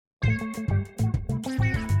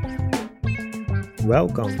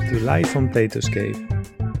Welcome to Live on Plato's Cave.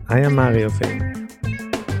 I am Mario Veen.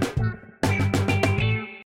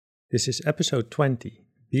 This is episode 20,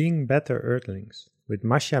 Being Better Earthlings, with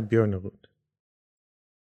Masha Björnerud.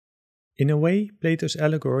 In a way, Plato's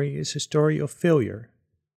allegory is a story of failure.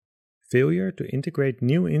 Failure to integrate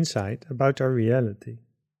new insight about our reality.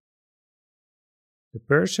 The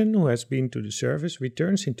person who has been to the surface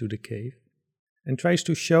returns into the cave and tries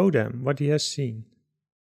to show them what he has seen.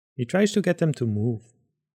 He tries to get them to move,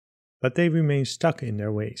 but they remain stuck in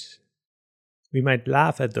their ways. We might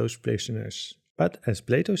laugh at those prisoners, but as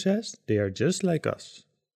Plato says, they are just like us.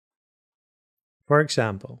 For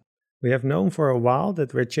example, we have known for a while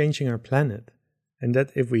that we're changing our planet, and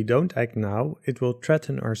that if we don't act now, it will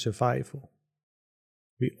threaten our survival.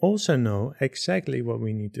 We also know exactly what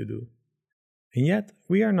we need to do, and yet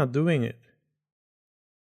we are not doing it.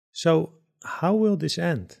 So, how will this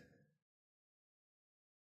end?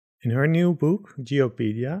 In her new book,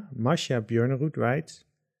 Geopedia, Masha Björnerud writes,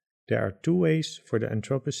 there are two ways for the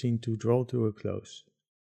Anthropocene to draw to a close.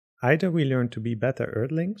 Either we learn to be better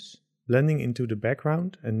Earthlings, blending into the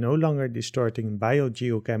background and no longer distorting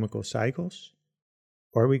biogeochemical cycles,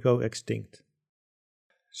 or we go extinct.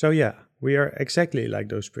 So yeah, we are exactly like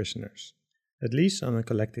those prisoners, at least on a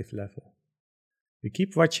collective level. We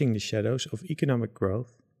keep watching the shadows of economic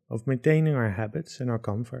growth, of maintaining our habits and our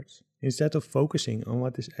comforts, instead of focusing on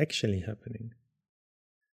what is actually happening.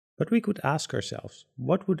 But we could ask ourselves,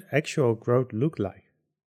 what would actual growth look like?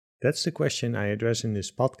 That's the question I address in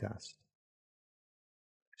this podcast.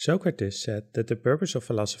 Socrates said that the purpose of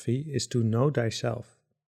philosophy is to know thyself.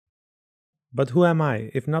 But who am I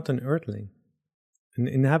if not an earthling, an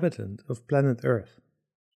inhabitant of planet Earth?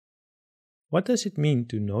 What does it mean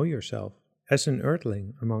to know yourself as an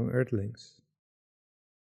earthling among earthlings?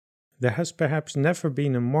 There has perhaps never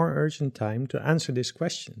been a more urgent time to answer this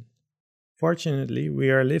question. Fortunately, we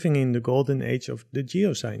are living in the golden age of the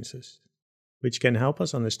geosciences, which can help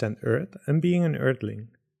us understand Earth and being an earthling.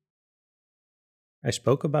 I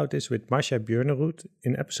spoke about this with Masha Björnerud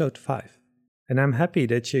in episode 5, and I'm happy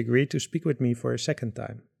that she agreed to speak with me for a second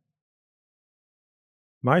time.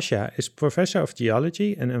 Masha is professor of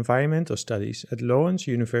geology and environmental studies at Lawrence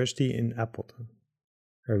University in Appleton.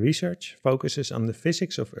 Her research focuses on the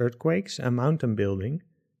physics of earthquakes and mountain building,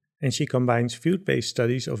 and she combines field-based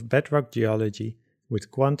studies of bedrock geology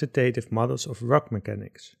with quantitative models of rock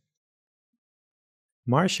mechanics.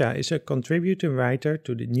 Masha is a contributing writer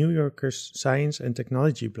to the New Yorker's science and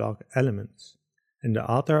technology blog Elements, and the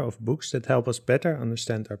author of books that help us better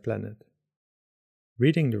understand our planet.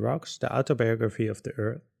 Reading the Rocks, the autobiography of the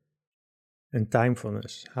Earth, and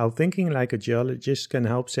Timefulness, how thinking like a geologist can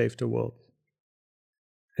help save the world.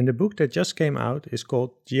 And the book that just came out is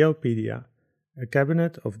called Geopedia, a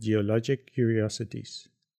cabinet of geologic curiosities.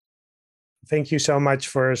 Thank you so much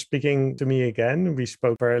for speaking to me again. We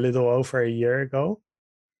spoke for a little over a year ago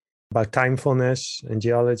about timefulness and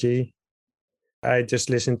geology. I just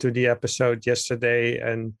listened to the episode yesterday,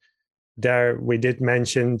 and there we did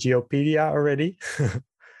mention Geopedia already.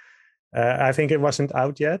 I think it wasn't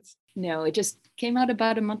out yet. No, it just came out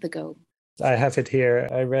about a month ago. I have it here.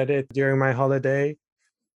 I read it during my holiday.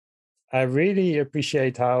 I really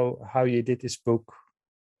appreciate how you did this book.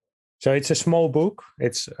 So it's a small book.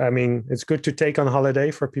 It's good to take on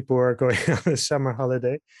holiday for people who are going on a summer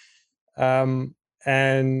holiday.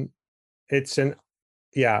 And it's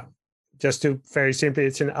just to very simply,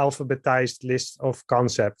 it's an alphabetized list of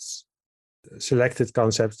concepts, selected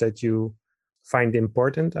concepts that you find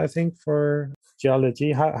important, I think, for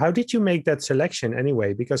geology. How did you make that selection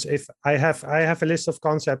anyway? Because if I have a list of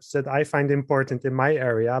concepts that I find important in my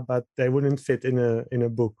area, but they wouldn't fit in a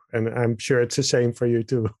book, and I'm sure it's the same for you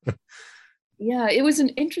too. Yeah, it was an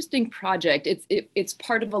interesting project. It's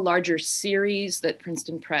part of a larger series that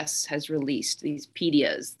Princeton Press has released, these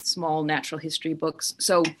pedias, small natural history books.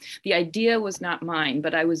 So the idea was not mine,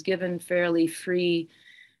 but I was given fairly free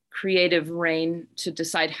creative rein to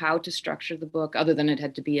decide how to structure the book, other than it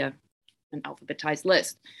had to be an alphabetized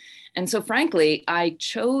list. And so frankly, I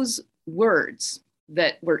chose words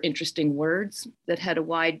that were interesting words that had a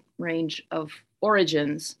wide range of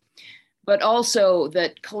origins, but also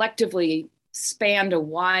that collectively spanned a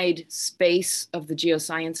wide space of the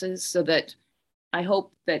geosciences, so that I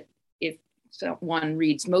hope that if one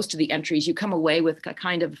reads most of the entries, you come away with a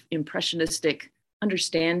kind of impressionistic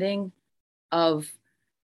understanding of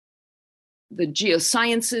the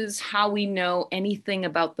geosciences, how we know anything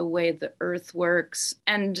about the way the Earth works,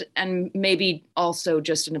 and maybe also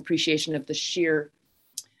just an appreciation of the sheer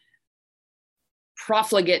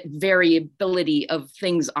profligate variability of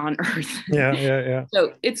things on Earth. Yeah.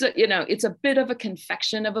 So it's a bit of a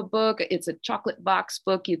confection of a book. It's a chocolate box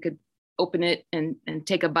book. You could open it and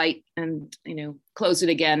take a bite and close it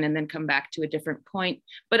again and then come back to a different point.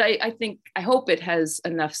 But I hope it has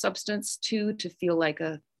enough substance to feel like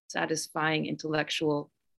a satisfying intellectual,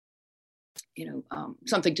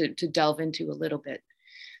 something to delve into a little bit.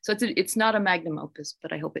 So it's not a magnum opus,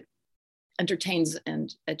 but I hope it entertains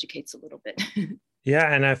and educates a little bit.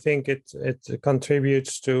 Yeah, and I think it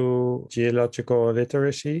contributes to geological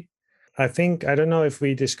literacy. I don't know if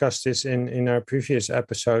we discussed this in our previous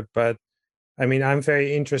episode, but I mean, I'm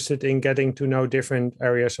very interested in getting to know different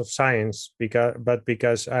areas of science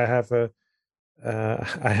because I have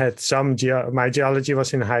I had my geology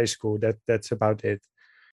was in high school. That's about it.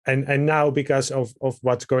 And now because of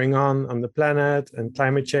what's going on the planet and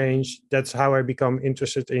climate change, that's how I become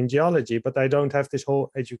interested in geology. But I don't have this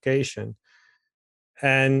whole education.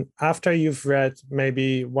 And after you've read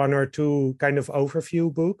maybe one or two kind of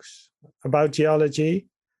overview books about geology,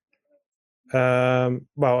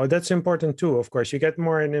 well, that's important too, of course. You get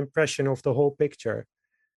more an impression of the whole picture.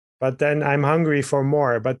 But then I'm hungry for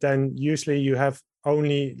more. But then usually you have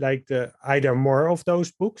only like either more of those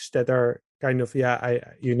books that are kind of,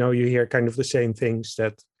 you hear kind of the same things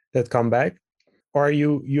that come back, or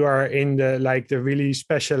you are in the really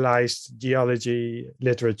specialized geology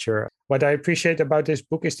literature. What I appreciate about this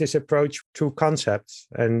book is this approach to concepts,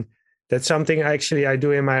 and that's something I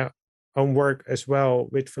do in my own work as well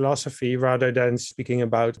with philosophy, rather than speaking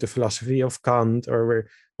about the philosophy of Kant, or we're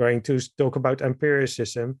going to talk about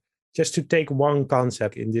empiricism. Just to take one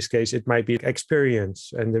concept, in this case, it might be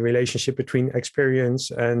experience and the relationship between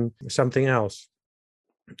experience and something else.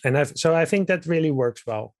 And so I think that really works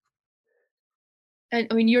well. And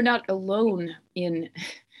I mean, you're not alone in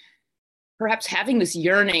perhaps having this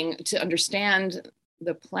yearning to understand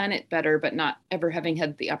the planet better, but not ever having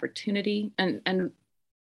had the opportunity. And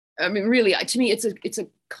I mean, really, to me, it's a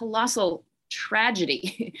colossal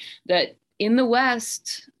tragedy that in the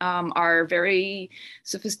West, our very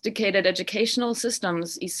sophisticated educational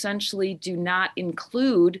systems essentially do not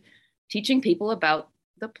include teaching people about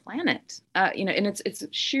the planet. And it's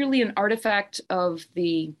sheerly an artifact of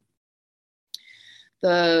the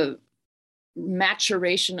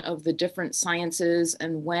maturation of the different sciences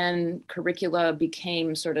and when curricula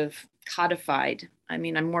became sort of codified. I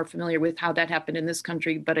mean, I'm more familiar with how that happened in this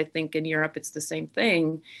country, but I think in Europe it's the same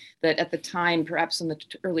thing, that at the time, perhaps in the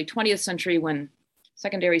early 20th century, when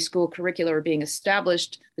secondary school curricula were being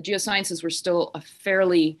established, the geosciences were still a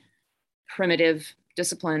fairly primitive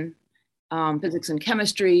discipline. Physics and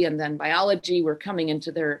chemistry and then biology were coming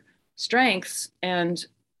into their strengths. And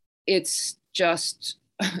it's just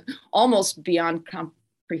almost beyond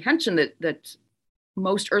comprehension that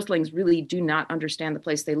most Earthlings really do not understand the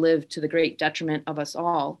place they live, to the great detriment of us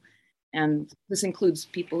all. And this includes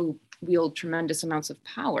people who wield tremendous amounts of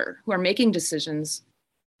power, who are making decisions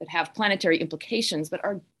that have planetary implications, but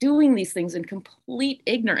are doing these things in complete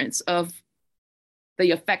ignorance of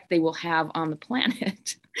the effect they will have on the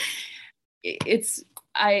planet.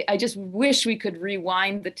 I just wish we could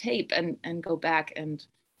rewind the tape and go back and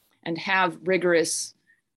have rigorous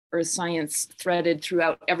earth science threaded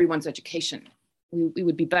throughout everyone's education. We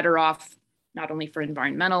would be better off, not only for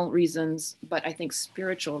environmental reasons, but I think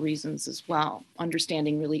spiritual reasons as well,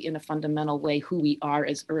 understanding really in a fundamental way who we are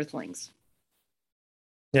as Earthlings.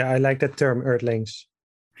 Yeah, I like that term, Earthlings.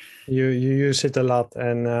 You use it a lot,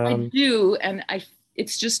 and I do, and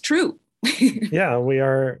it's just true. Yeah, we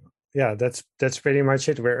are. Yeah, that's pretty much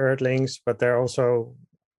it. We're Earthlings, but they're also.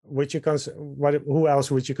 Who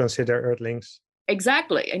else would you consider Earthlings?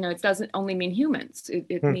 Exactly. I know it doesn't only mean humans.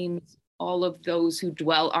 It means all of those who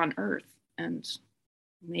dwell on Earth, and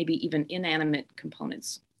maybe even inanimate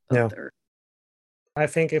components of the Earth. I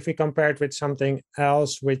think if we compare it with something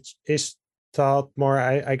else, which is taught more,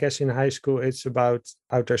 I guess in high school, it's about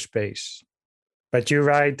outer space. But you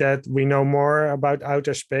write that we know more about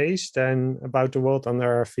outer space than about the world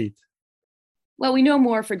under our feet. Well, we know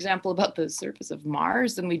more, for example, about the surface of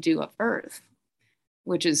Mars than we do of Earth,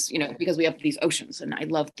 which is, because we have these oceans, and I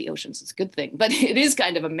love the oceans. It's a good thing. But it is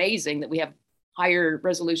kind of amazing that we have higher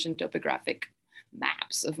resolution topographic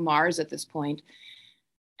maps of Mars at this point.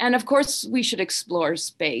 And of course, we should explore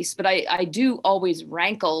space. But I do always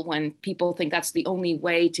rankle when people think that's the only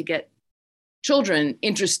way to get children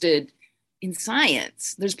interested in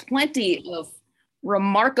science. There's plenty of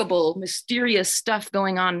remarkable, mysterious stuff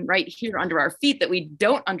going on right here under our feet that we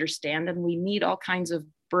don't understand, and we need all kinds of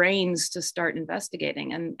brains to start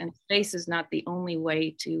investigating. And space is not the only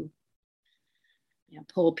way to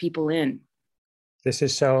pull people in. This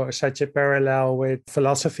is such a parallel with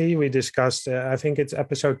philosophy. We discussed, I think it's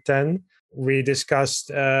episode 10. We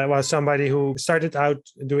discussed, somebody who started out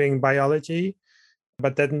doing biology,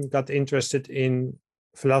 but then got interested in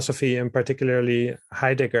philosophy and particularly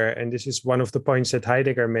Heidegger. And this is one of the points that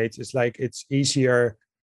Heidegger made. Is like it's easier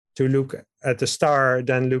to look at the star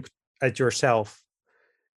than look at yourself.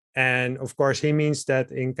 And of course, he means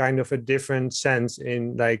that in kind of a different sense,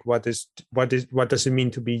 in like what does it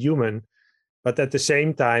mean to be human? But at the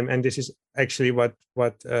same time, and this is actually what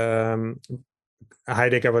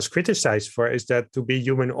Heidegger was criticized for, is that to be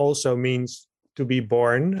human also means to be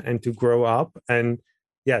born and to grow up, and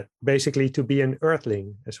basically to be an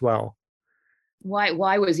earthling as well.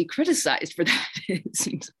 Why was he criticized for that? It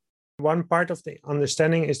seems. One part of the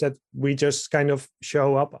understanding is that we just kind of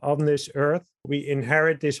show up on this earth. We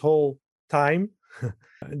inherit this whole time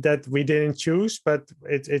that we didn't choose, but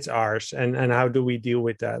it's ours. And how do we deal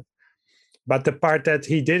with that? But the part that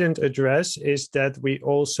he didn't address is that we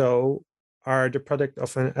also are the product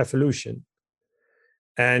of an evolution,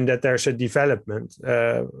 and that there's a development,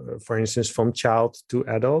 for instance, from child to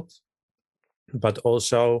adult. But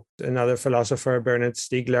also another philosopher, Bernard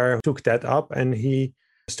Stiegler, took that up, and he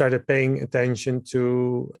started paying attention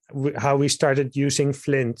to how we started using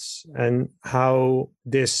flints and how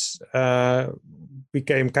this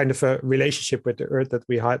became kind of a relationship with the earth that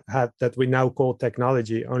we had that we now call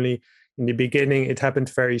technology. Only in the beginning, it happened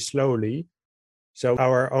very slowly. So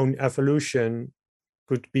our own evolution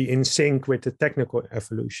could be in sync with the technical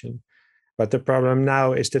evolution. But the problem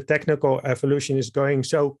now is the technical evolution is going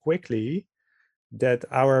so quickly that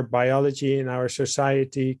our biology and our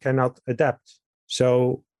society cannot adapt.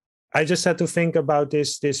 So I just had to think about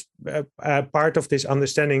this part of this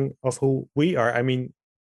understanding of who we are. I mean,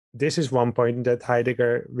 this is one point that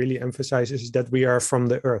Heidegger really emphasizes, is that we are from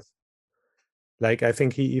the earth. Like, I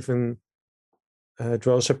think he even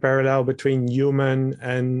draws a parallel between human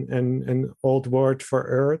and an old word for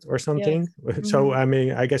earth or something. Yes. So, mm-hmm. I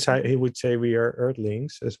mean, I guess he would say we are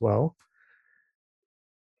earthlings as well.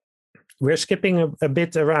 We're skipping a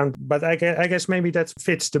bit around, but I guess maybe that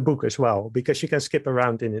fits the book as well, because you can skip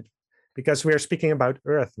around in it. Because we're speaking about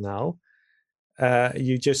Earth now.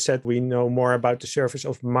 You just said we know more about the surface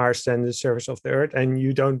of Mars than the surface of the Earth, and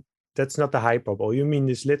you don't. That's not the hyperbole. You mean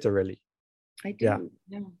this literally? I do.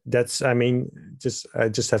 Yeah. That's. I mean, I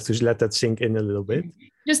just have to let that sink in a little bit.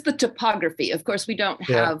 Just the topography. Of course, we don't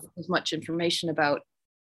have as much information about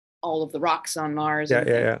all of the rocks on Mars.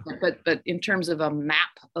 But in terms of a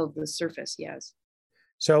map of the surface, yes.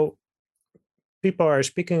 So people are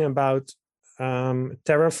speaking about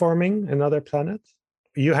terraforming another planet.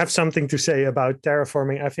 You have something to say about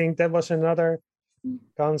terraforming. I think that was another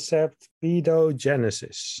concept,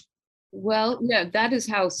 pedogenesis. Well, yeah, that is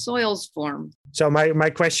how soils form. So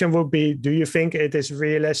my question would be, do you think it is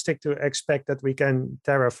realistic to expect that we can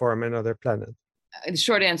terraform another planet? The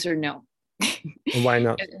short answer, no. And why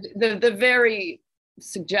not? The very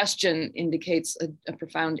suggestion indicates a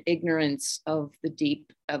profound ignorance of the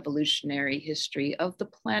deep evolutionary history of the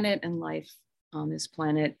planet and life on this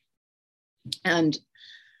planet, and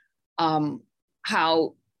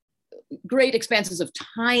how great expanses of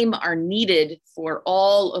time are needed for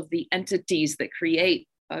all of the entities that create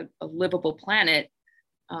a livable planet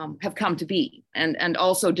have come to be, and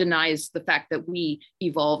also denies the fact that we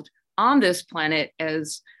evolved on this planet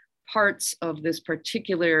as parts of this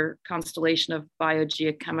particular constellation of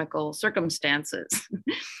biogeochemical circumstances.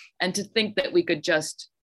 And to think that we could just,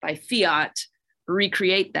 by fiat,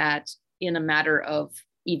 recreate that in a matter of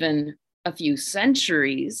even a few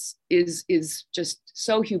centuries is just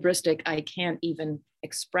so hubristic, I can't even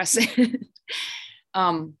express it.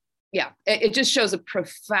 It just shows a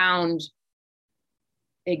profound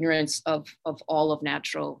ignorance of all of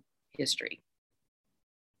natural history.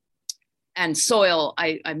 And soil,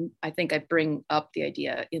 I think I bring up the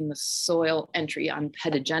idea in the soil entry on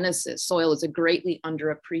pedogenesis. Soil is a greatly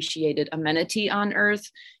underappreciated amenity on Earth.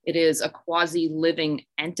 It is a quasi-living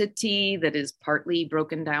entity that is partly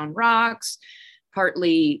broken down rocks,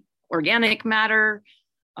 partly organic matter.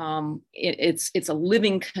 It's a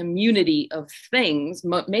living community of things,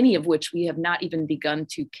 many of which we have not even begun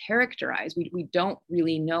to characterize. We don't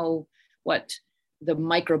really know what the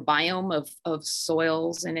microbiome of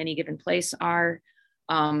soils in any given place are.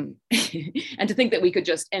 And to think that we could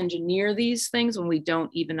just engineer these things when we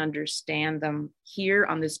don't even understand them here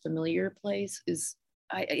on this familiar place is,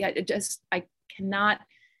 I cannot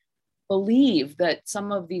believe that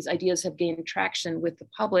some of these ideas have gained traction with the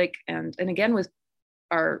public and again,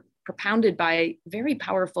 are propounded by very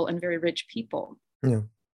powerful and very rich people. Yeah.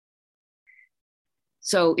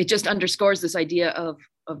 So it just underscores this idea of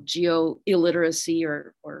of geo illiteracy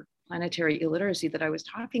or planetary illiteracy that I was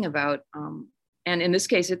talking about. And in this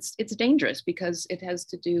case, it's dangerous because it has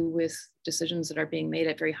to do with decisions that are being made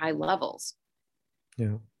at very high levels.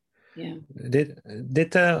 Yeah. Yeah. Did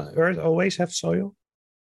the Earth always have soil?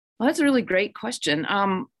 Well, that's a really great question.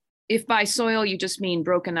 If by soil you just mean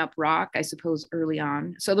broken up rock, I suppose early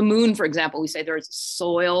on. So the moon, for example, we say there's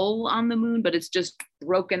soil on the moon, but it's just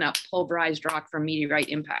broken up pulverized rock from meteorite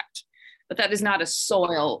impact. But that is not a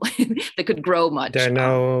soil that could grow much. There are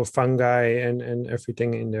no fungi and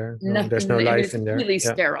everything in there. No, there's no life in there. It's really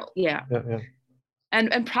sterile. Yeah.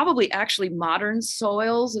 And probably actually modern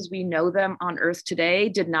soils as we know them on Earth today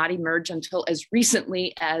did not emerge until as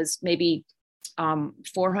recently as maybe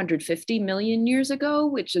 450 million years ago,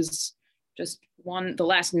 which is just the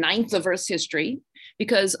last ninth of Earth's history,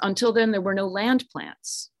 because until then there were no land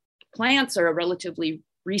plants. Plants are a relatively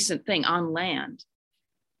recent thing on land.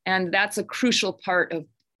 And that's a crucial part of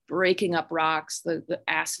breaking up rocks, the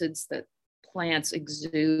acids that plants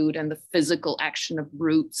exude and the physical action of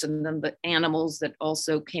roots, and then the animals that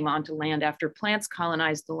also came onto land after plants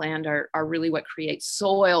colonized the land are really what creates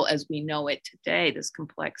soil as we know it today, this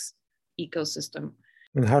complex ecosystem.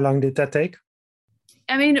 And how long did that take?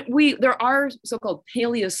 I mean, there are so-called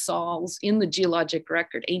paleosols in the geologic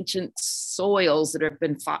record, ancient soils that have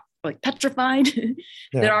been petrified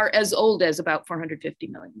that are as old as about 450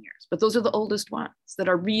 million years. But those are the oldest ones that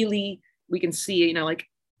are really, we can see, like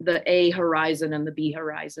the A horizon and the B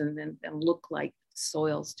horizon and look like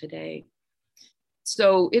soils today.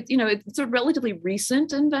 So it's a relatively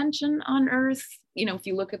recent invention on Earth, if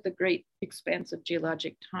you look at the great expanse of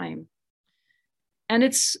geologic time. And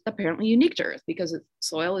it's apparently unique to Earth because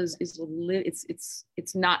soil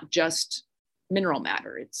it's not just mineral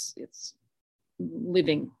matter, it's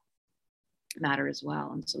living matter as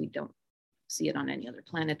well. And so we don't see it on any other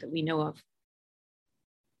planet that we know of.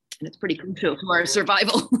 And it's pretty crucial to our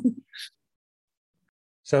survival.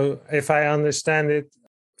 So if I understand it,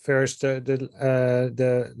 first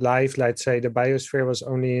the life, let's say the biosphere was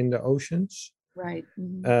only in the oceans. Right.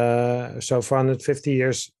 Mm-hmm. So 450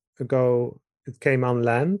 years ago, it came on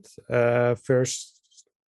land. First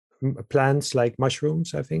plants like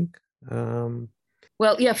mushrooms, I think.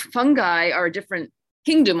 Well, yeah, fungi are a different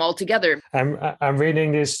kingdom altogether. I'm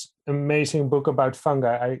reading this amazing book about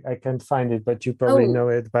fungi. I can't find it, but you probably know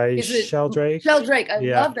it by Sheldrake. Sheldrake, I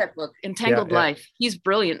love that book, Entangled Life. He's a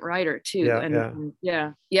brilliant writer too.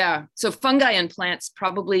 Yeah. So fungi and plants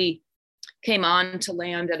probably came on to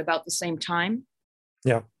land at about the same time.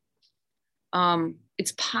 Yeah.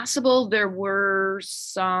 It's possible there were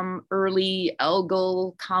some early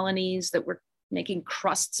algal colonies that were making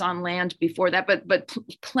crusts on land before that, but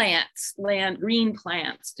green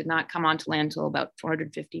plants did not come onto land until about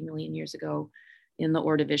 450 million years ago in the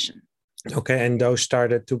Ordovician. Okay, and those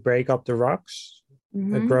started to break up the rocks,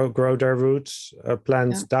 grow their roots,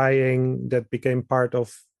 plants dying, that became part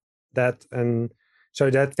of that. And so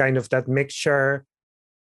that kind of that mixture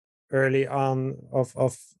early on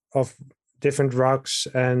of different rocks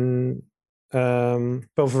and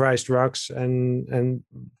pulverized rocks and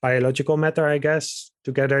biological matter, I guess,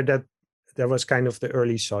 together, that was kind of the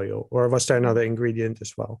early soil. Or was there another ingredient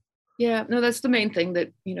as well? Yeah, no, that's the main thing,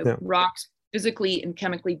 that rocks physically and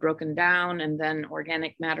chemically broken down, and then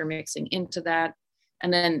organic matter mixing into that,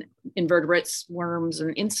 and then invertebrates, worms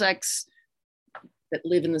and insects that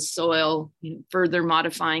live in the soil, further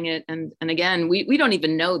modifying it. And again, we don't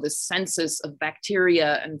even know the census of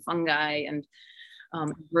bacteria and fungi and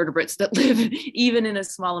vertebrates that live even in a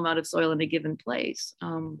small amount of soil in a given place.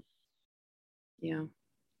 Yeah.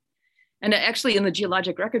 And actually in the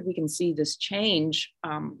geologic record, we can see this change,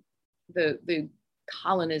 the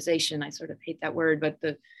colonization, I sort of hate that word, but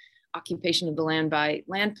the occupation of the land by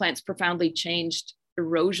land plants profoundly changed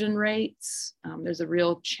erosion rates. There's a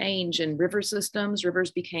real change in river systems.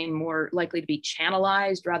 Rivers became more likely to be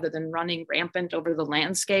channelized rather than running rampant over the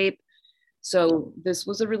landscape. So this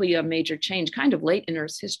was really a major change, kind of late in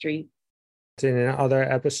Earth's history. In another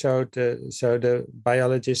episode, so the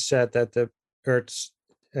biologist said that the Earth's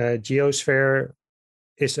geosphere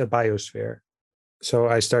is a biosphere. So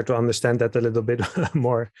I start to understand that a little bit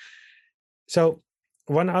more. So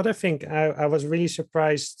one other thing, I was really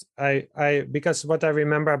surprised. Because what I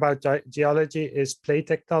remember about geology is plate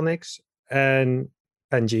tectonics and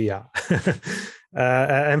Pangea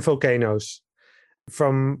and volcanoes.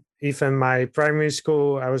 From even my primary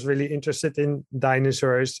school, I was really interested in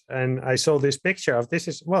dinosaurs, and I saw this picture of this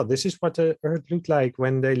is what the Earth looked like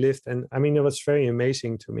when they lived, and I mean it was very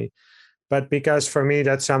amazing to me. But because for me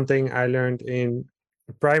that's something I learned in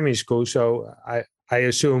primary school, so I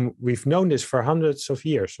assume we've known this for hundreds of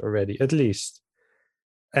years already, at least.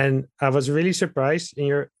 And I was really surprised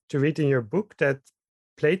to read in your book that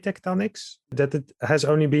plate tectonics, that it has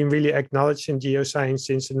only been really acknowledged in geoscience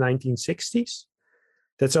since the 1960s.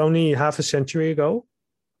 That's only half a century ago.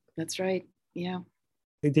 That's right. Yeah.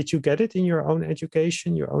 Did you get it in your own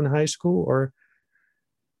education, your own high school, or?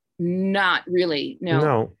 Not really, no.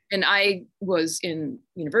 No. And I was in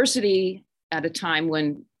university at a time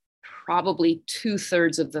when probably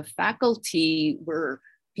 2/3 of the faculty were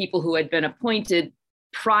people who had been appointed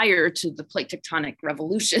prior to the plate tectonic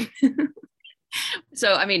revolution.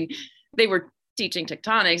 So, I mean, they were teaching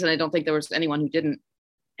tectonics, and I don't think there was anyone who didn't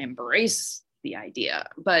embrace the idea,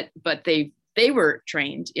 but they were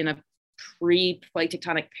trained in a pre-plate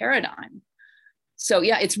tectonic paradigm. So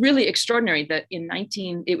yeah, it's really extraordinary that in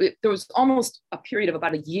there was almost a period of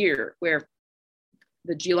about a year where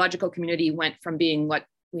the geological community went from being what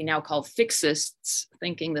we now call fixists,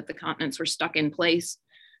 thinking that the continents were stuck in place,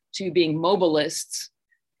 to being mobilists.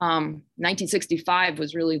 1965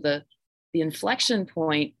 was really the inflection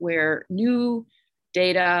point where new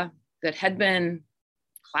data that had been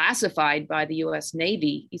classified by the US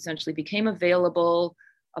Navy essentially became available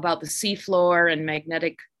about the seafloor and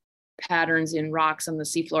magnetic patterns in rocks on the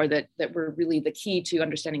seafloor that were really the key to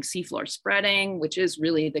understanding seafloor spreading, which is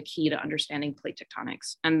really the key to understanding plate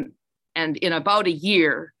tectonics. And in about a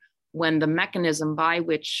year, when the mechanism by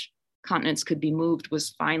which continents could be moved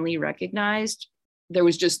was finally recognized, there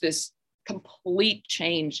was just this complete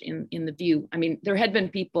change in the view. I mean, there had been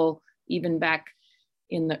people even back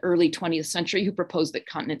in the early 20th century who proposed that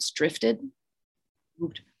continents drifted,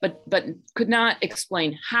 but could not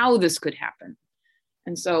explain how this could happen.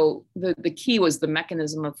 And so the key was the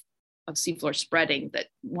mechanism of seafloor spreading, that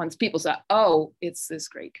once people saw, oh, it's this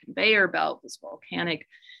great conveyor belt, this volcanic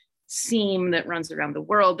seam that runs around the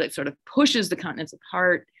world that sort of pushes the continents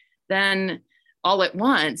apart, then all at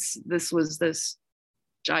once, this was this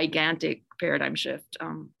gigantic paradigm shift.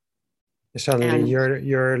 Suddenly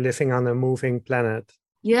you're living on a moving planet.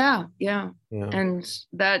 Yeah. And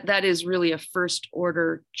that is really a first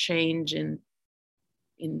order change in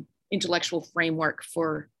intellectual framework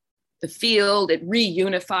for the field. It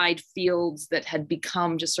reunified fields that had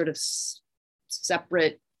become just sort of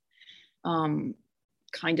separate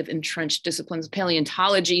kind of entrenched disciplines.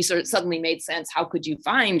 Paleontology sort of suddenly made sense. How could you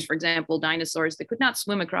find, for example, dinosaurs that could not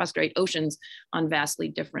swim across great oceans on vastly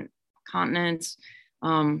different continents?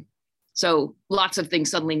 So lots of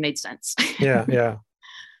things suddenly made sense. Yeah.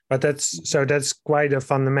 But that's quite a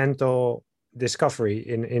fundamental discovery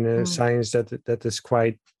in a science that is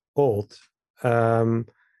quite old. So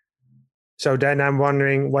then I'm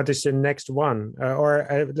wondering, what is the next one?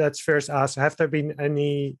 Let's first ask, have there been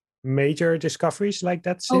any major discoveries like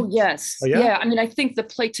that since? Oh, yes. Yeah. I mean, I think the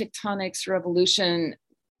plate tectonics revolution,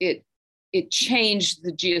 it changed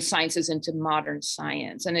the geosciences into modern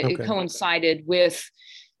science. And it coincided with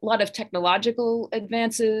a lot of technological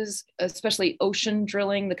advances, especially ocean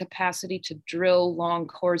drilling. The capacity to drill long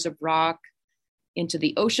cores of rock into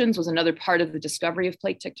the oceans was another part of the discovery of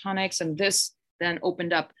plate tectonics. And this then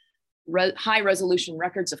opened up high resolution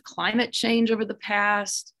records of climate change over the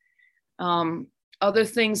past. Other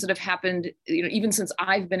things that have happened, even since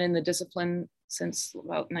I've been in the discipline since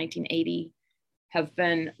about 1980, have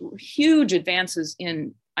been huge advances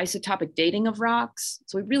in isotopic dating of rocks.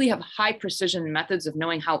 So we really have high precision methods of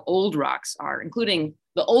knowing how old rocks are, including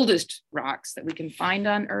the oldest rocks that we can find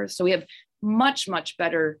on Earth. So we have much, much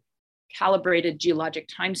better calibrated geologic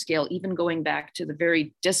timescale, even going back to the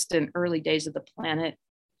very distant early days of the planet.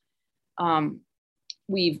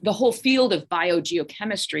 The whole field of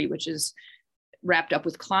biogeochemistry, which is wrapped up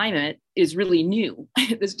with climate, is really new.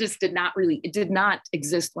 This just did not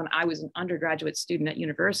exist when I was an undergraduate student at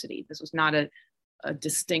university. This was not a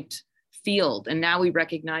distinct field. And now we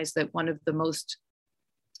recognize that one of the most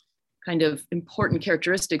kind of important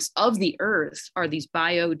characteristics of the Earth are these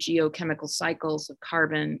biogeochemical cycles of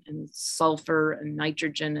carbon and sulfur and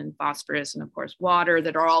nitrogen and phosphorus and, of course, water,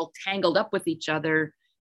 that are all tangled up with each other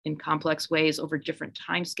in complex ways over different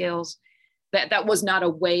timescales. That was not a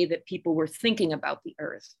way that people were thinking about the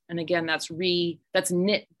Earth. And again, that's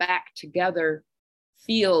knit back together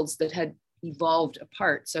fields that had evolved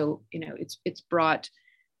apart. So, it's brought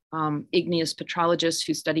igneous petrologists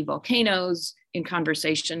who study volcanoes in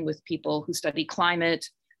conversation with people who study climate,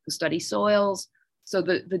 who study soils. So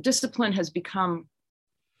the discipline has become,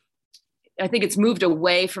 I think it's moved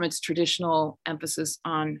away from its traditional emphasis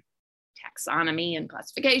on taxonomy and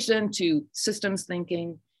classification to systems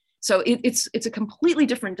thinking. So it's a completely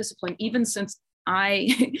different discipline, even since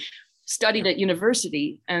I studied at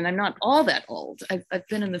university, and I'm not all that old. I've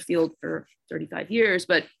been in the field for 35 years,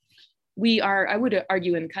 but we are, I would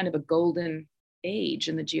argue, in kind of a golden age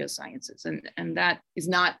in the geosciences. And that is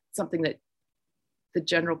not something that the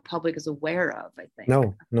general public is aware of, I think.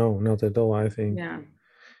 No, not at all, I think. Yeah.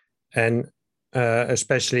 And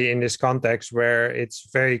especially in this context where it's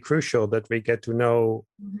very crucial that we get to know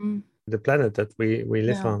the planet that we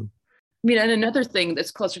live on. I mean, and another thing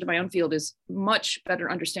that's closer to my own field is much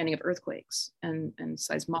better understanding of earthquakes and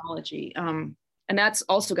seismology. And that's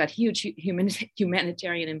also got huge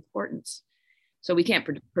humanitarian importance. So we can't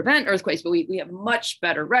prevent earthquakes, but we have much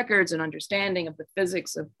better records and understanding of the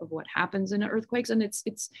physics of what happens in earthquakes. And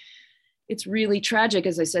it's really tragic,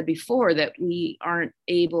 as I said before, that we aren't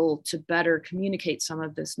able to better communicate some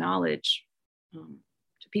of this knowledge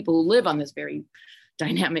to people who live on this very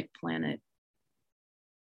dynamic planet.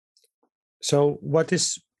 So what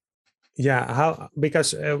is, how,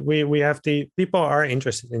 because we have people are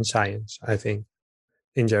interested in science, I think,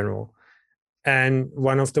 in general. And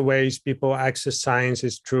one of the ways people access science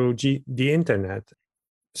is through the internet.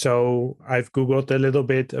 So I've Googled a little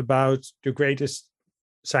bit about the greatest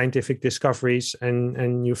scientific discoveries,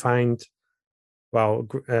 and you find,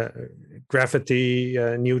 gravity,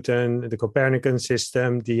 Newton, the Copernican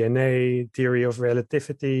system, DNA, theory of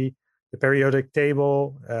relativity, the periodic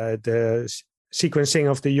table, the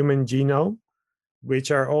sequencing of the human genome,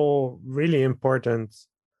 which are all really important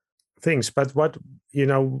things. But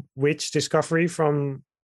which discovery from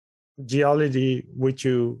geology would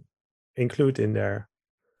you include in there?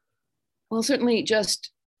 Well, certainly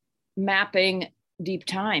just mapping deep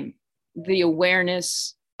time, the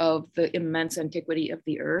awareness of the immense antiquity of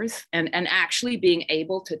the Earth, and actually being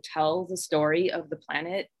able to tell the story of the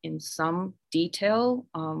planet in some detail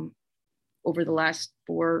over the last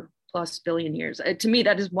 4+ billion years. To me,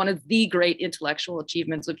 that is one of the great intellectual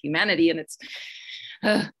achievements of humanity, and it's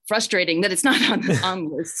frustrating that it's not on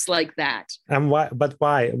lists like that. And why? But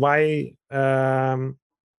why? Why?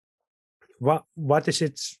 What is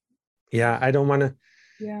it? Yeah, I don't want to.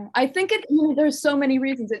 Yeah, I think there's so many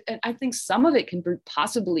reasons. And I think some of it can be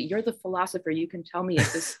possibly, you're the philosopher, you can tell me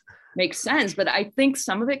if this makes sense, but I think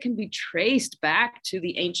some of it can be traced back to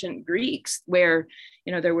the ancient Greeks, where,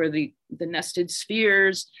 there were the nested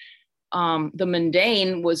spheres. The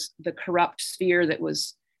mundane was the corrupt sphere that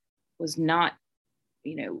was not,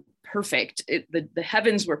 perfect. The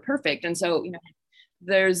heavens were perfect. And so,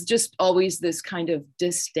 there's just always this kind of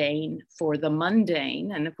disdain for the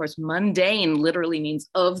mundane. And of course, mundane literally means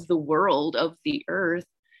of the world, of the earth,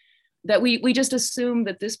 that we just assume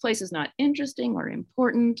that this place is not interesting or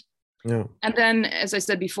important. Yeah. And then, as I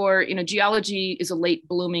said before, geology is a late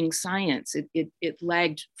blooming science. It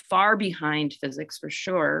lagged far behind physics for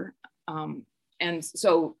sure. And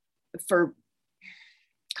so for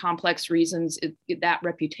complex reasons, that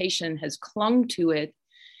reputation has clung to it.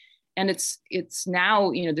 And it's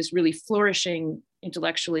now, this really flourishing,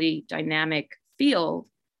 intellectually dynamic field,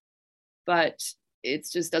 but it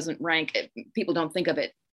just doesn't rank. People don't think of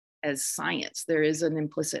it as science. There is an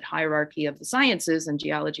implicit hierarchy of the sciences, and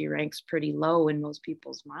geology ranks pretty low in most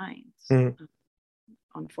people's minds,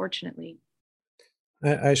 unfortunately.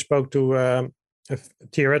 I spoke to a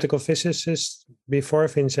theoretical physicist before,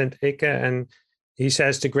 Vincent Icke, and he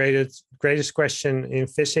says the greatest question in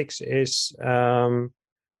physics is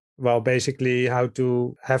basically how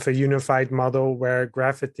to have a unified model where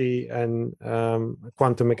gravity and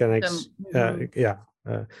quantum mechanics,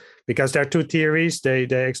 because there are two theories, they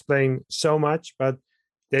explain so much, but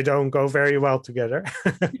they don't go very well together.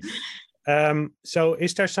 So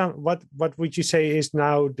is there what would you say is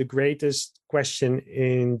now the greatest question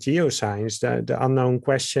in geoscience, the unknown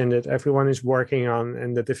question that everyone is working on,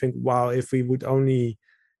 and that they think, wow, if we would only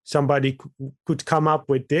somebody could come up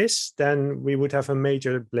with this, then we would have a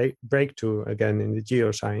major breakthrough again in the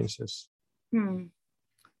geosciences? I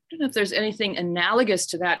don't know if there's anything analogous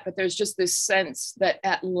to that, but there's just this sense that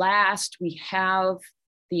at last we have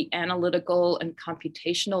the analytical and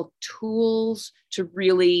computational tools to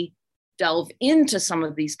really delve into some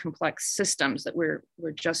of these complex systems that we're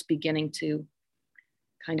just beginning to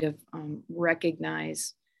kind of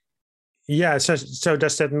recognize. Yeah, so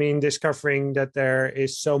does that mean discovering that there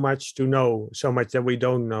is so much to know, so much that we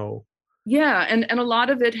don't know? Yeah, and a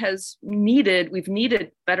lot of it we've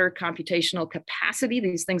needed better computational capacity.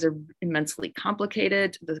 These things are immensely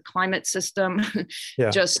complicated. The climate system,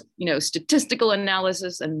 just, statistical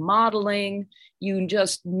analysis and modeling. You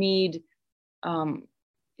just need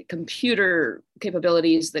computer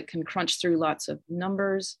capabilities that can crunch through lots of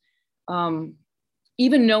numbers.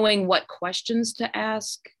 Even knowing what questions to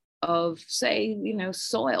ask of, say,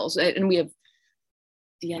 soils. And we have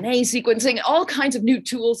DNA sequencing, all kinds of new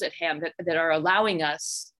tools at hand that are allowing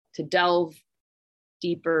us to delve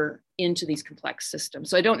deeper into these complex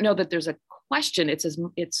systems. So I don't know that there's a question.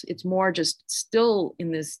 It's more just still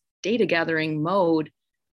in this data gathering mode,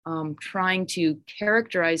 trying to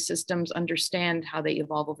characterize systems, understand how they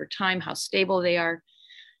evolve over time, how stable they are.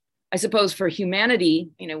 I suppose for humanity,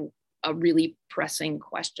 a really pressing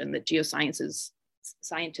question that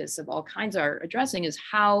scientists of all kinds are addressing is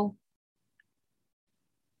how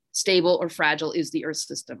stable or fragile is the Earth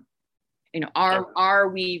system? Are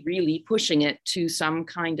we really pushing it to some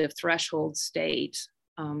kind of threshold state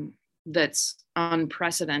that's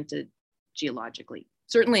unprecedented geologically?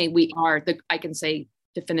 Certainly we are. I can say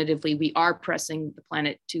definitively we are pressing the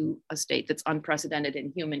planet to a state that's unprecedented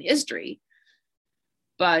in human history.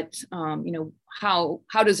 But how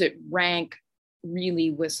does it rank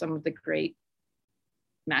really with some of the great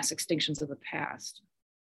mass extinctions of the past?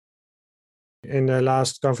 In the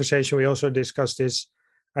last conversation, we also discussed this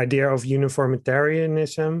idea of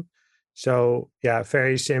uniformitarianism. So, yeah,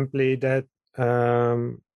 very simply that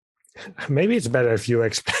maybe it's better if you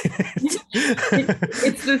explain it.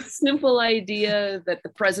 It's the simple idea that the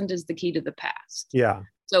present is the key to the past. Yeah.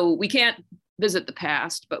 So we can't visit the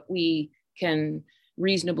past, but we can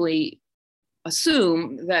reasonably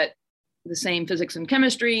assume that the same physics and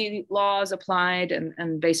chemistry laws applied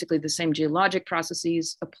and basically the same geologic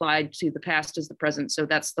processes applied to the past as the present. So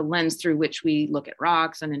that's the lens through which we look at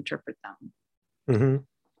rocks and interpret them. Mm-hmm.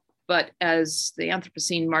 But as the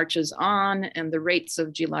Anthropocene marches on and the rates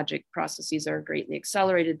of geologic processes are greatly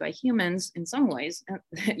accelerated by humans, in some ways,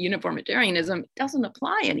 uniformitarianism doesn't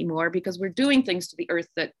apply anymore because we're doing things to the Earth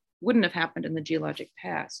that wouldn't have happened in the geologic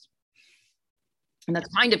past. And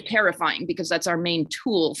that's kind of terrifying because that's our main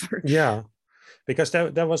tool for. Yeah, because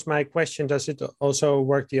that was my question. Does it also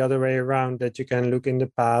work the other way around, that you can look in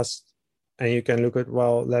the past and you can look at,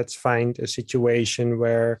 well, let's find a situation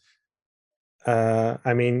where,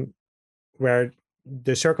 where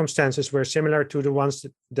the circumstances were similar to the ones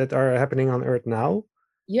that are happening on Earth now?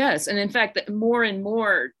 Yes, and in fact, more and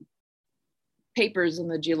more papers in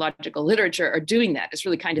the geological literature are doing that. It's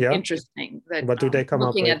really kind of interesting that what do they come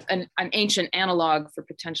looking up with? at an ancient analog for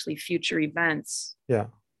potentially future events. Yeah.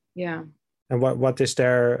 Yeah. And what is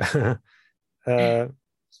their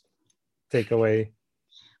takeaway?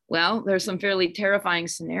 Well, there's some fairly terrifying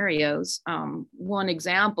scenarios. One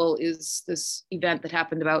example is this event that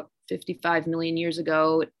happened about 55 million years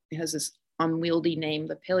ago. It has this unwieldy name,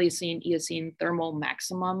 the Paleocene-Eocene thermal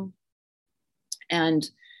maximum. And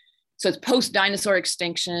so it's post-dinosaur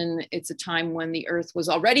extinction. It's a time when the Earth was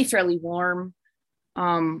already fairly warm.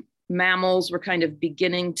 Mammals were kind of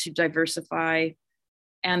beginning to diversify.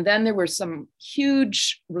 And then there was some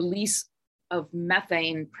huge release of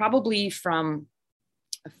methane, probably from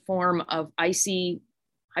a form of icy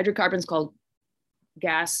hydrocarbons called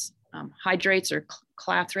gas hydrates or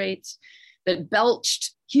clathrates that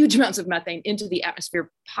belched huge amounts of methane into the atmosphere,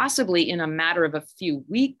 possibly in a matter of a few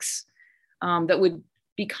weeks, that would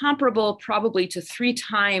be comparable probably to 3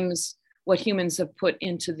 times what humans have put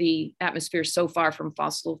into the atmosphere so far from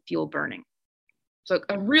fossil fuel burning. So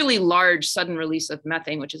a really large sudden release of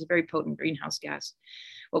methane, which is a very potent greenhouse gas.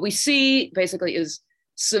 What we see basically is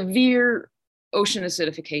severe ocean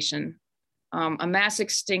acidification, a mass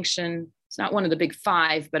extinction. It's not one of the big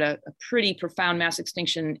 5, but a pretty profound mass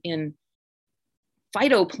extinction in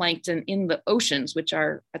phytoplankton in the oceans, which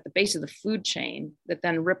are at the base of the food chain, that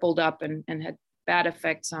then rippled up and had bad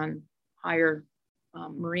effects on higher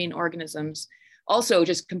marine organisms. Also,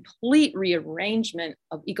 just complete rearrangement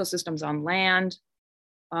of ecosystems on land,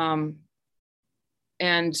 and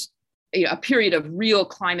a period of real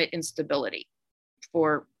climate instability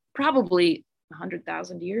for probably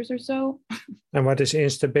 100,000 years or so. And what is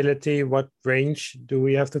instability? What range do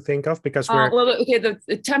we have to think of? Because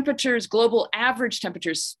the temperatures, global average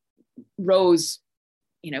temperatures rose,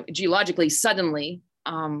 geologically suddenly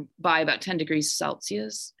by about 10 degrees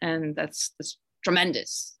Celsius, and that's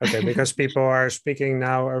tremendous. Okay, because people are speaking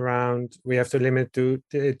now around we have to limit to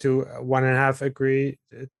 1.5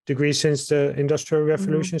 degrees since the Industrial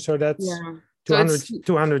Revolution. Mm-hmm. So that's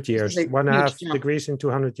 200 years, 1.5 degrees in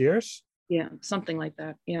 200 years. Yeah, something like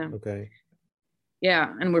that. Yeah. Okay.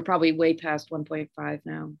 Yeah, and we're probably way past 1.5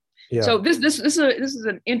 now. Yeah. So this is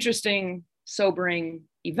an interesting, sobering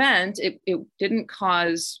event. It didn't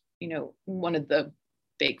cause one of the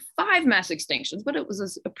big 5 mass extinctions, but it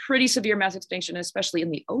was a pretty severe mass extinction, especially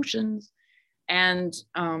in the oceans. And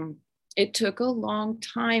it took a long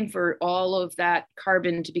time for all of that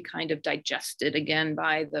carbon to be kind of digested again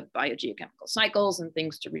by the biogeochemical cycles and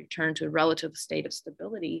things to return to a relative state of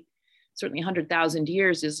stability. Certainly 100,000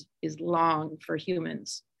 years is long for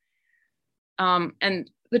humans. And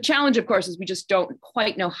the challenge, of course, is we just don't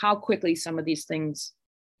quite know how quickly some of these things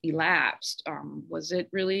elapsed. Was it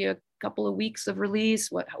really a couple of weeks of release?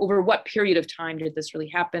 Over what period of time did this really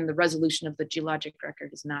happen? The resolution of the geologic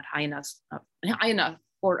record is not high enough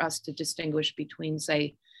for us to distinguish between,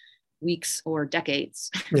 say, weeks or decades.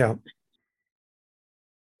 Yeah.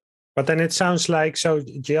 But then it sounds like, so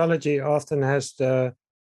geology often has the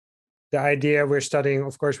idea we're studying,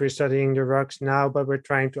 of course, we're studying the rocks now, but we're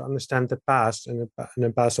trying to understand the past and the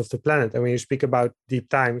past of the planet. And when you speak about deep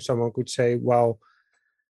time, someone could say, well,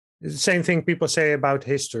 the same thing people say about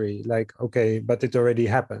history, like, okay, but it already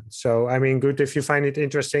happened. So, I mean, good if you find it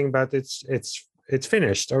interesting, but it's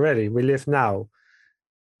finished already. We live now.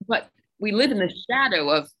 But we live in the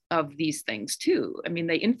shadow of these things too. I mean,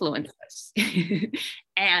 they influence us,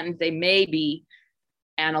 and they may be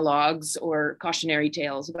analogs or cautionary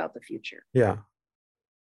tales about the future. Yeah.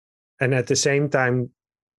 And at the same time,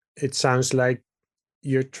 it sounds like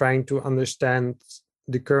you're trying to understand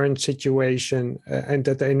the current situation, and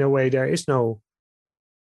that in a way there is no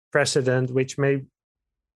precedent, which may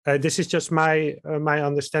this is just my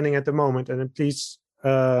understanding at the moment, and please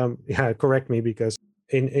correct me, because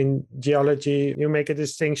in geology you make a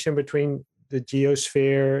distinction between the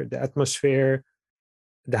geosphere, the atmosphere,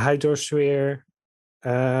 the hydrosphere,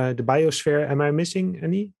 the biosphere. Am I missing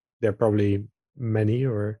any? There are probably many.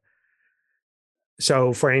 Or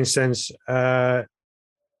so, for instance, I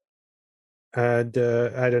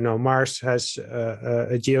don't know, Mars has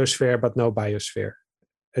a geosphere but no biosphere,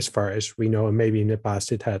 as far as we know. And maybe in the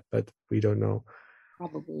past it had, but we don't know.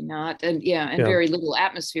 Probably not. And very little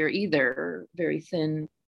atmosphere either, very thin.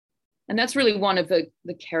 And that's really one of the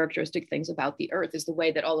characteristic things about the Earth, is the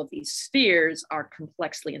way that all of these spheres are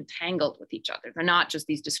complexly entangled with each other. They're not just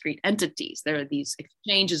these discrete entities. There are these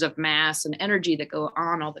exchanges of mass and energy that go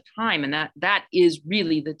on all the time. And that is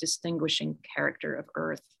really the distinguishing character of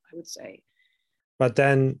Earth, I would say. But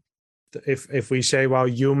then if we say, well,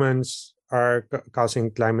 humans are causing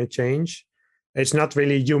climate change, it's not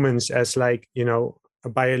really humans as, like, a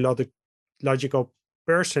biological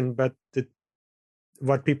person, but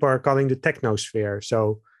what people are calling the technosphere.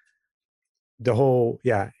 So the whole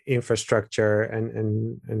infrastructure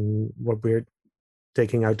and what we're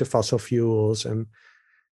taking out the fossil fuels and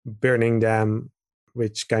burning them,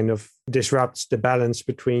 which kind of disrupts the balance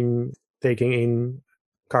between taking in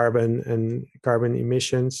carbon and carbon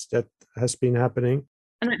emissions that has been happening.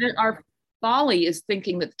 And our folly is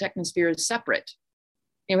thinking that the technosphere is separate.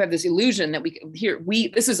 We have this illusion that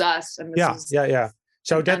this is us, and this is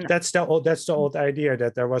So that's the old idea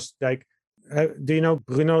that there was, like, do you know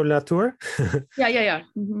Bruno Latour? Yeah.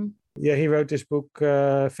 Mm-hmm. Yeah, he wrote this book,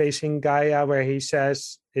 Facing Gaia, where he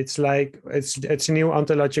says it's like it's a new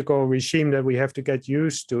ontological regime that we have to get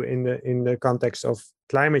used to in the context of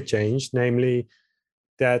climate change, namely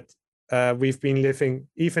that we've been living,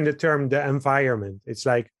 even the term the environment. It's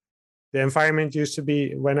like the environment used to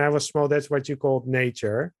be, when I was small, that's what you called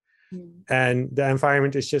nature. And the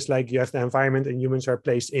environment is just like, you have the environment and humans are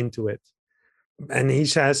placed into it. And he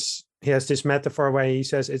says, he has this metaphor where he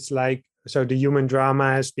says it's like, so the human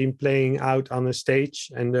drama has been playing out on a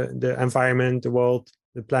stage, and the environment, the world,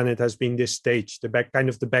 the planet has been this stage, the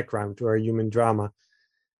background to our human drama.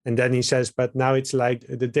 And then he says, but now it's like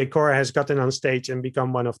the decor has gotten on stage and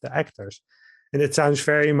become one of the actors. And it sounds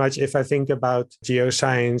very much, if I think about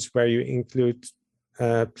geoscience, where you include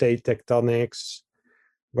plate tectonics,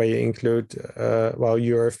 where you include,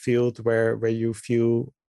 your field where you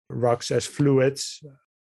view rocks as fluids,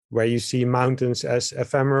 where you see mountains as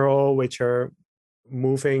ephemeral, which are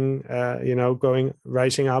moving,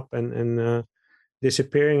 rising up and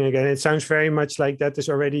disappearing again. It sounds very much like that is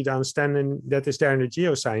already the understanding that is there in the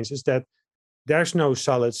geosciences, that there's no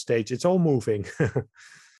solid state. It's all moving.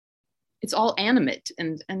 It's all animate,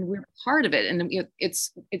 and we're part of it. And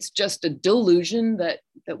it's just a delusion that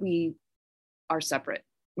we are separate.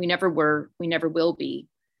 We never were, we never will be.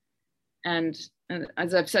 And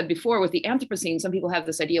as I've said before, with the Anthropocene, some people have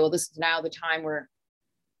this idea, well, this is now the time where,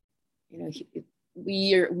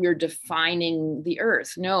 we're defining the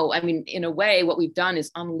Earth. No, I mean, in a way, what we've done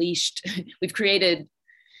is unleashed, we've created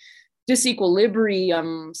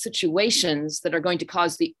disequilibrium situations that are going to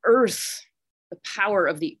cause the power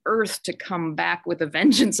of the Earth to come back with a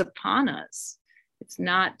vengeance upon us. It's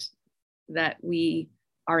not that we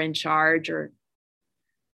are in charge or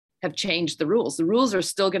have changed the rules. The rules are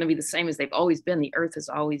still going to be the same as they've always been. The Earth has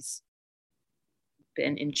always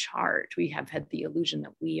been in charge. We have had the illusion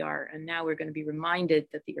that we are, and now we're going to be reminded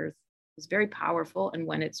that the Earth is very powerful, and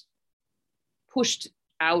when it's pushed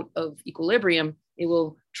out of equilibrium, it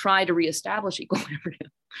will try to reestablish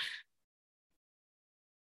equilibrium.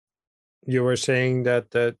 You were saying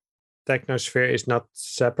that the technosphere is not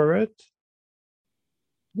separate?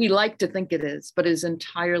 we like to think it is, but is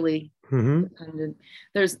entirely dependent.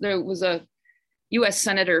 There was a U.S.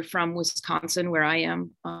 Senator from Wisconsin, where I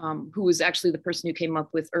am, who was actually the person who came up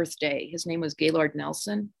with Earth Day. His name was Gaylord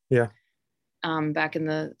Nelson. Yeah. Back in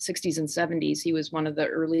the 60s and 70s, he was one of the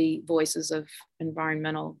early voices of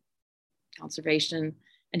environmental conservation.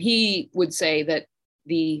 And he would say that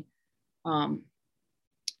the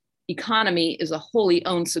economy is a wholly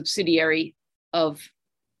owned subsidiary of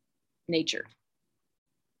nature,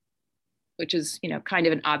 which is, kind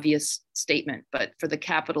of an obvious statement, but for the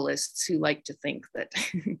capitalists who like to think that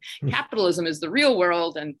capitalism is the real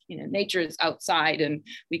world and, nature is outside and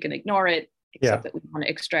we can ignore it, except that we want to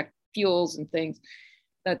extract fuels and things.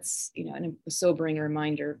 That's, a sobering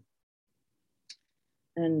reminder.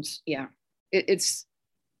 And it's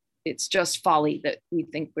just folly that we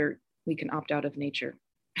think we can opt out of nature.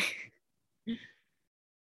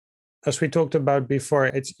 As we talked about before,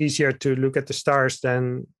 it's easier to look at the stars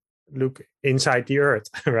than look inside the Earth,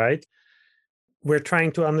 right? We're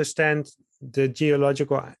trying to understand the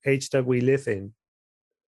geological age that we live in,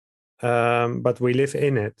 but we live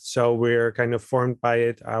in it. So we're kind of formed by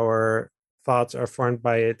it. Our thoughts are formed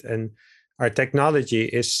by it. And our technology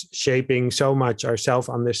is shaping so much our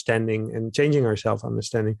self-understanding and changing our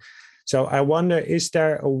self-understanding. So I wonder, is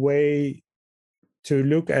there a way to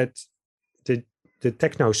look at the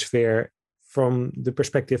technosphere from the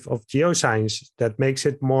perspective of geoscience that makes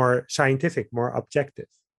it more scientific, more objective?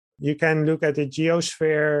 You can look at the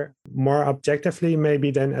geosphere more objectively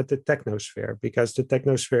maybe than at the technosphere, because the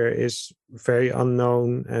technosphere is very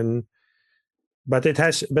unknown, but it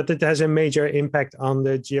has a major impact on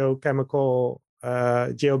the geobiochemical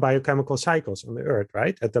cycles on the Earth,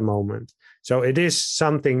 right, at the moment. So it is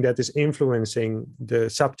something that is influencing the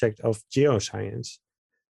subject of geoscience.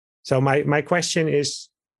 So my question is,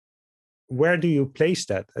 where do you place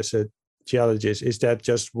that as a geologist? Is that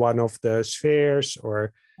just one of the spheres,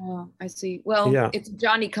 or? Oh, I see. Well, It's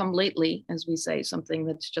Johnny come lately, as we say, something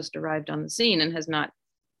that's just arrived on the scene and has not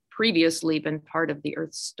previously been part of the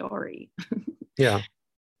Earth's story. Yeah.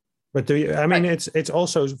 But it's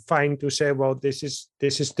also fine to say, well, this is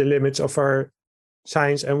the limits of our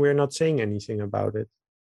science and we're not saying anything about it.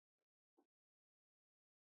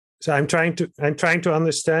 So I'm trying to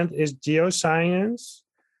understand, is geoscience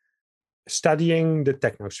studying the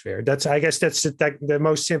technosphere? I guess that's the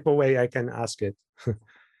most simple way I can ask it.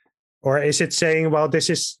 Or is it saying, well,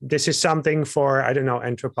 this is something for, I don't know,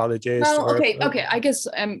 anthropologists? Well, okay. I guess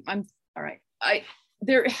I'm all right.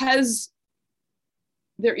 There is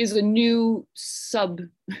a new sub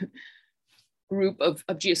group of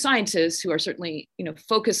geoscientists who are certainly,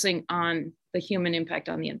 focusing on the human impact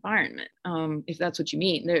on the environment, if that's what you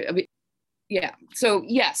mean. So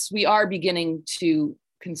yes, we are beginning to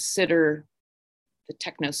consider the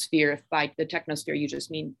technosphere. If by the technosphere you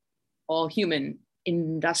just mean all human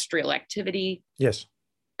industrial activity. Yes.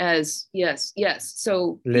 Yes.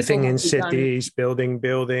 So living in cities, building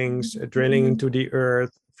buildings, drilling into the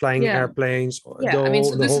earth, flying airplanes,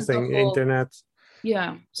 the whole thing, internet.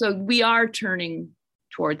 Yeah. So we are turning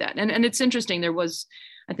toward that. And it's interesting. There was,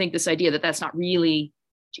 I think, this idea that that's not really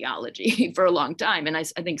geology for a long time. And I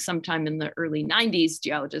think sometime in the early 90s,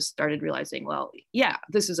 geologists started realizing, well,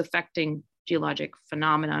 this is affecting geologic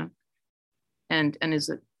phenomena and is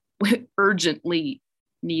a urgently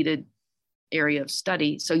needed area of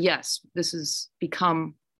study. So yes, this has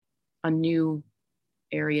become a new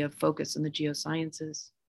area of focus in the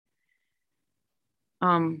geosciences.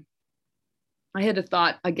 I had a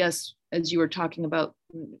thought, I guess, as you were talking about,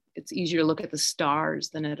 it's easier to look at the stars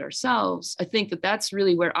than at ourselves. I think that that's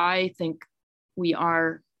really where I think we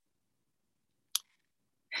are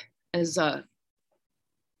as a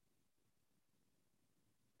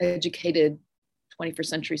educated 21st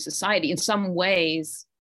century society. In some ways,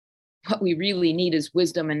 what we really need is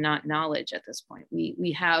wisdom and not knowledge at this point.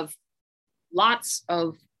 We have lots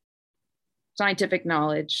of scientific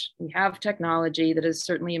knowledge. We have technology that has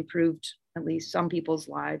certainly improved at least some people's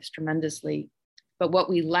lives tremendously. But what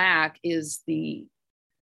we lack is the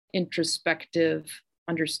introspective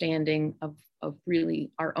understanding of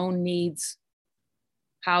really our own needs,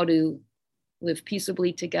 how to live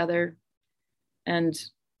peaceably together. And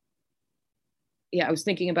I was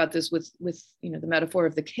thinking about this with the metaphor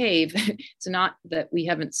of the cave. It's not that we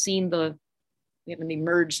haven't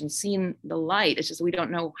emerged and seen the light. It's just we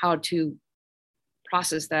don't know how to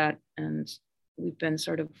process that. And we've been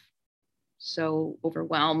sort of so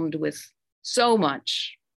overwhelmed with so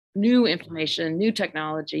much new information, new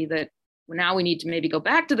technology, that now we need to maybe go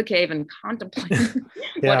back to the cave and contemplate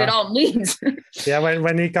what it all means.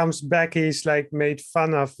 When he comes back, he's like made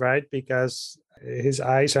fun of, right? Because his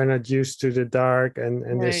eyes are not used to the dark, and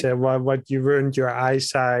they Right. say, well, what, you ruined your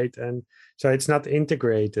eyesight, and so it's not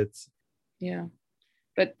integrated. Yeah.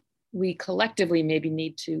 But we collectively maybe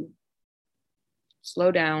need to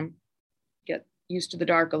slow down, get used to the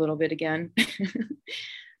dark a little bit again,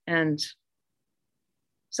 and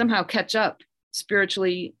somehow catch up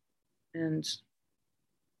spiritually and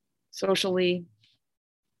socially,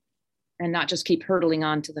 and not just keep hurtling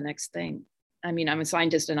on to the next thing. I mean, I'm a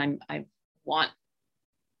scientist and I want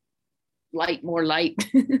light, more light.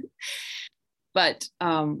 but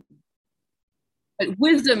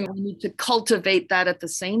wisdom, we need to cultivate that at the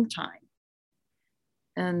same time.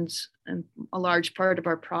 And a large part of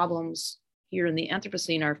our problems here in the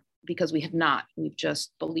Anthropocene are because we have not. We've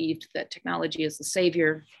just believed that technology is the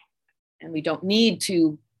savior, and we don't need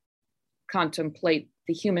to contemplate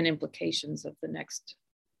the human implications of the next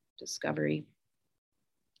discovery.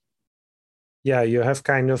 Yeah, you have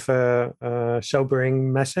kind of a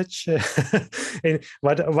sobering message. And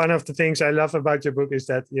one of the things I love about your book is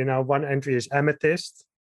that, one entry is amethyst,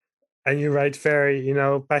 and you write very,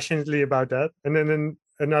 passionately about that. And then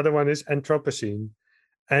another one is Anthropocene.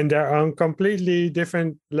 And they're on completely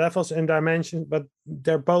different levels and dimensions, but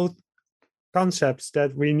they're both concepts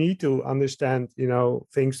that we need to understand,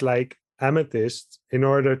 things like amethyst in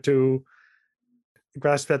order to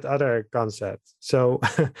grasp that other concept. So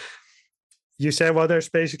you say, well, there's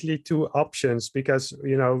basically two options because,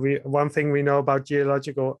 one thing we know about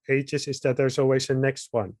geological ages is that there's always a next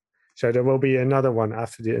one. So there will be another one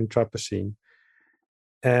after the Anthropocene.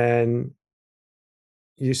 And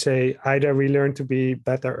you say either we learn to be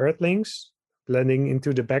better earthlings, blending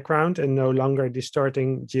into the background and no longer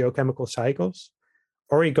distorting geochemical cycles,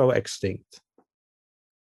 or we go extinct.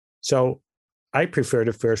 So I prefer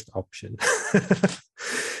the first option.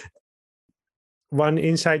 One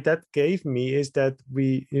insight that gave me is that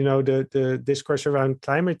the discourse around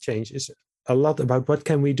climate change is a lot about what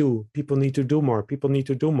can we do? People need to do more. People need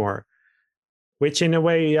to do more. Which in a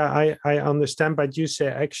way, I understand, but you say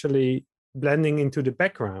actually blending into the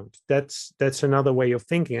background. That's another way of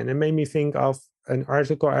thinking. And it made me think of an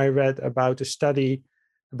article I read about a study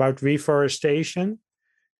about reforestation.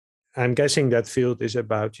 I'm guessing that field is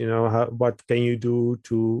about, what can you do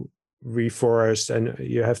to reforest, and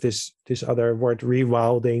you have this other word,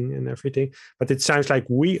 rewilding and everything. But it sounds like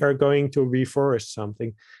we are going to reforest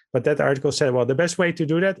something. But that article said, well, the best way to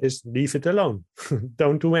do that is leave it alone.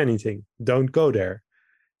 Don't do anything. Don't go there.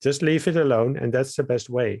 Just leave it alone, and that's the best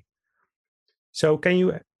way. So can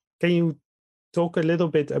you talk a little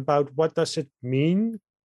bit about what does it mean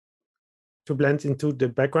to blend into the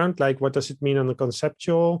background? Like, what does it mean on a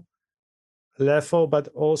conceptual level, but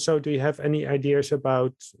also do you have any ideas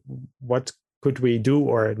about what could we do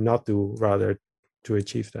or not do rather to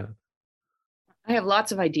achieve that? I have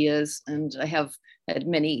lots of ideas, and I have had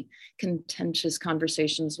many contentious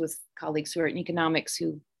conversations with colleagues who are in economics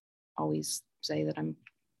who always say that I'm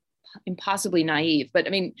impossibly naive. But I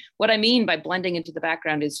mean, what I mean by blending into the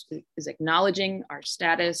background is acknowledging our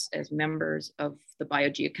status as members of the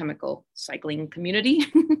biogeochemical cycling community,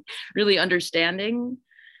 really understanding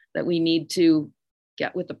that we need to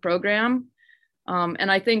get with the program.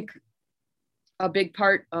 And I think a big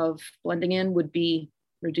part of blending in would be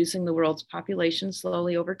reducing the world's population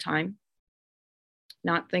slowly over time,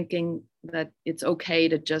 not thinking that it's okay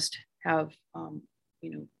to just have,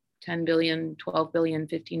 10 billion, 12 billion,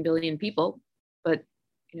 15 billion people, but,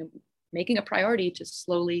 making a priority to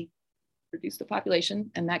slowly reduce the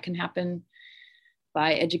population. And that can happen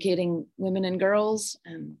by educating women and girls.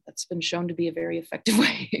 And that's been shown to be a very effective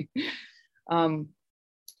way. And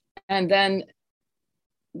then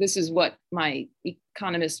this is what my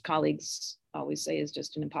economist colleagues always say is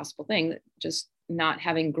just an impossible thing, that just not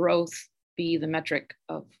having growth be the metric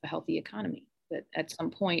of a healthy economy, that at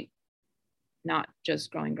some point, not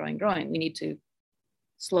just growing. We need to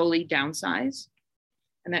slowly downsize.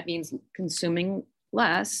 And that means consuming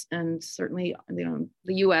less. And certainly, the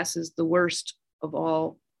US is the worst of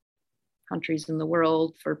all countries in the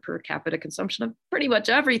world for per capita consumption of pretty much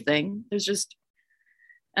everything. There's just,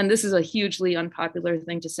 and this is a hugely unpopular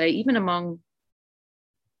thing to say, even among,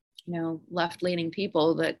 left-leaning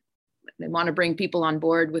people, that they want to bring people on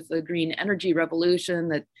board with the green energy revolution,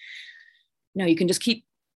 that, you can just keep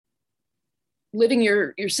living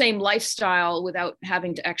your same lifestyle without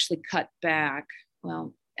having to actually cut back.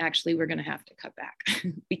 Well, actually, we're going to have to cut back.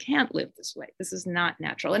 We can't live this way. This is not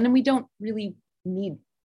natural. And then we don't really need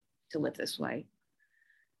to live this way.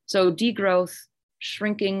 So degrowth,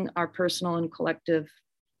 shrinking our personal and collective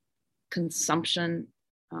consumption,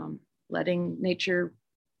 letting nature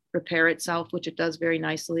repair itself, which it does very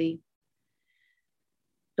nicely.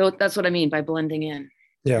 So that's what I mean by blending in.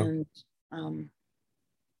 Yeah. And,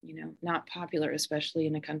 not popular, especially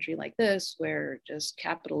in a country like this, where just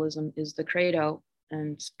capitalism is the credo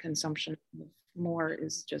and consumption of more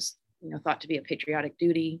is just, thought to be a patriotic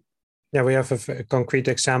duty. Yeah, we have a concrete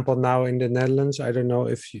example now in the Netherlands. I don't know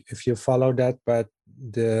if you follow that, but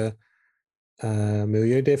the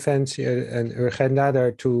Milieudefensie and Urgenda, there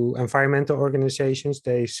are two environmental organizations.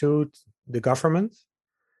 They sued the government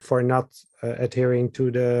for not adhering to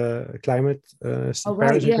the climate Paris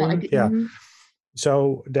Agreement. Yeah. Mm-hmm.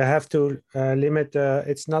 So they have to limit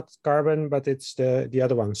it's not carbon, but it's the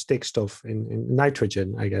other one, stikstof, in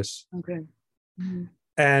nitrogen, I guess. Okay. Mm-hmm.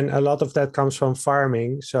 And a lot of that comes from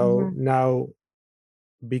farming. So now,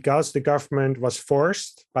 because the government was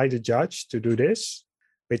forced by the judge to do this,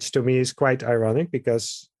 which to me is quite ironic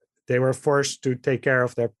because they were forced to take care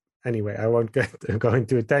of their... Anyway, I won't go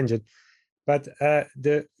into a tangent. But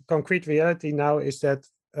the concrete reality now is that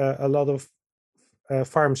a lot of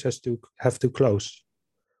farms have to close.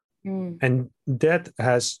 And that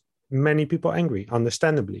has many people angry,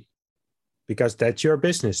 understandably, because that's your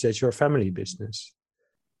business, that's your family business.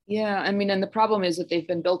 Yeah, I mean, and the problem is that they've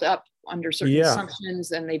been built up under certain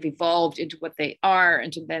assumptions and they've evolved into what they are,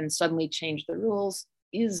 and to then suddenly change the rules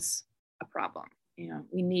is a problem.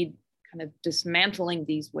 We need kind of dismantling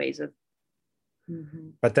these ways of...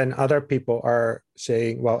 But then other people are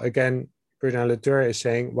saying, well, again, Bruno Latour is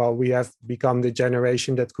saying, well, we have become the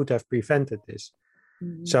generation that could have prevented this.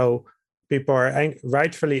 So people are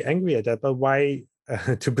rightfully angry at that, but why,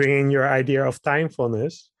 to bring in your idea of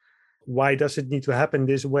timefulness, why does it need to happen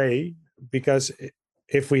this way? Because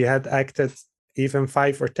if we had acted even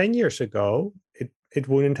 5 or 10 years ago, it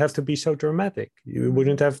wouldn't have to be so dramatic. You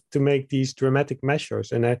wouldn't have to make these dramatic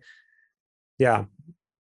measures. And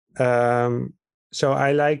so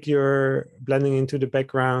I like your blending into the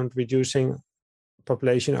background, reducing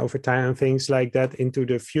population over time and things like that into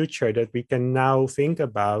the future that we can now think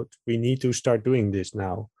about. We need to start doing this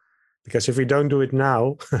now, because if we don't do it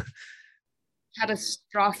now,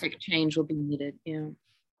 catastrophic change will be needed. Yeah.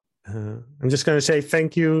 I'm just going to say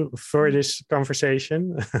thank you for this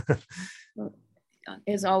conversation.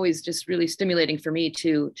 As always, just really stimulating for me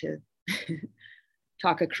to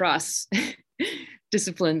talk across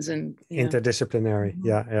disciplines and interdisciplinary.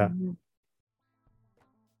 Yeah.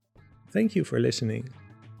 Thank you for listening.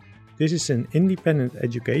 This is an independent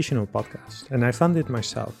educational podcast, and I fund it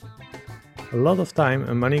myself. A lot of time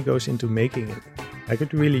and money goes into making it. I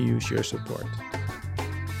could really use your support.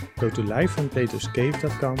 Go to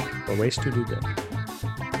livefromplatoscave.com for ways to do that.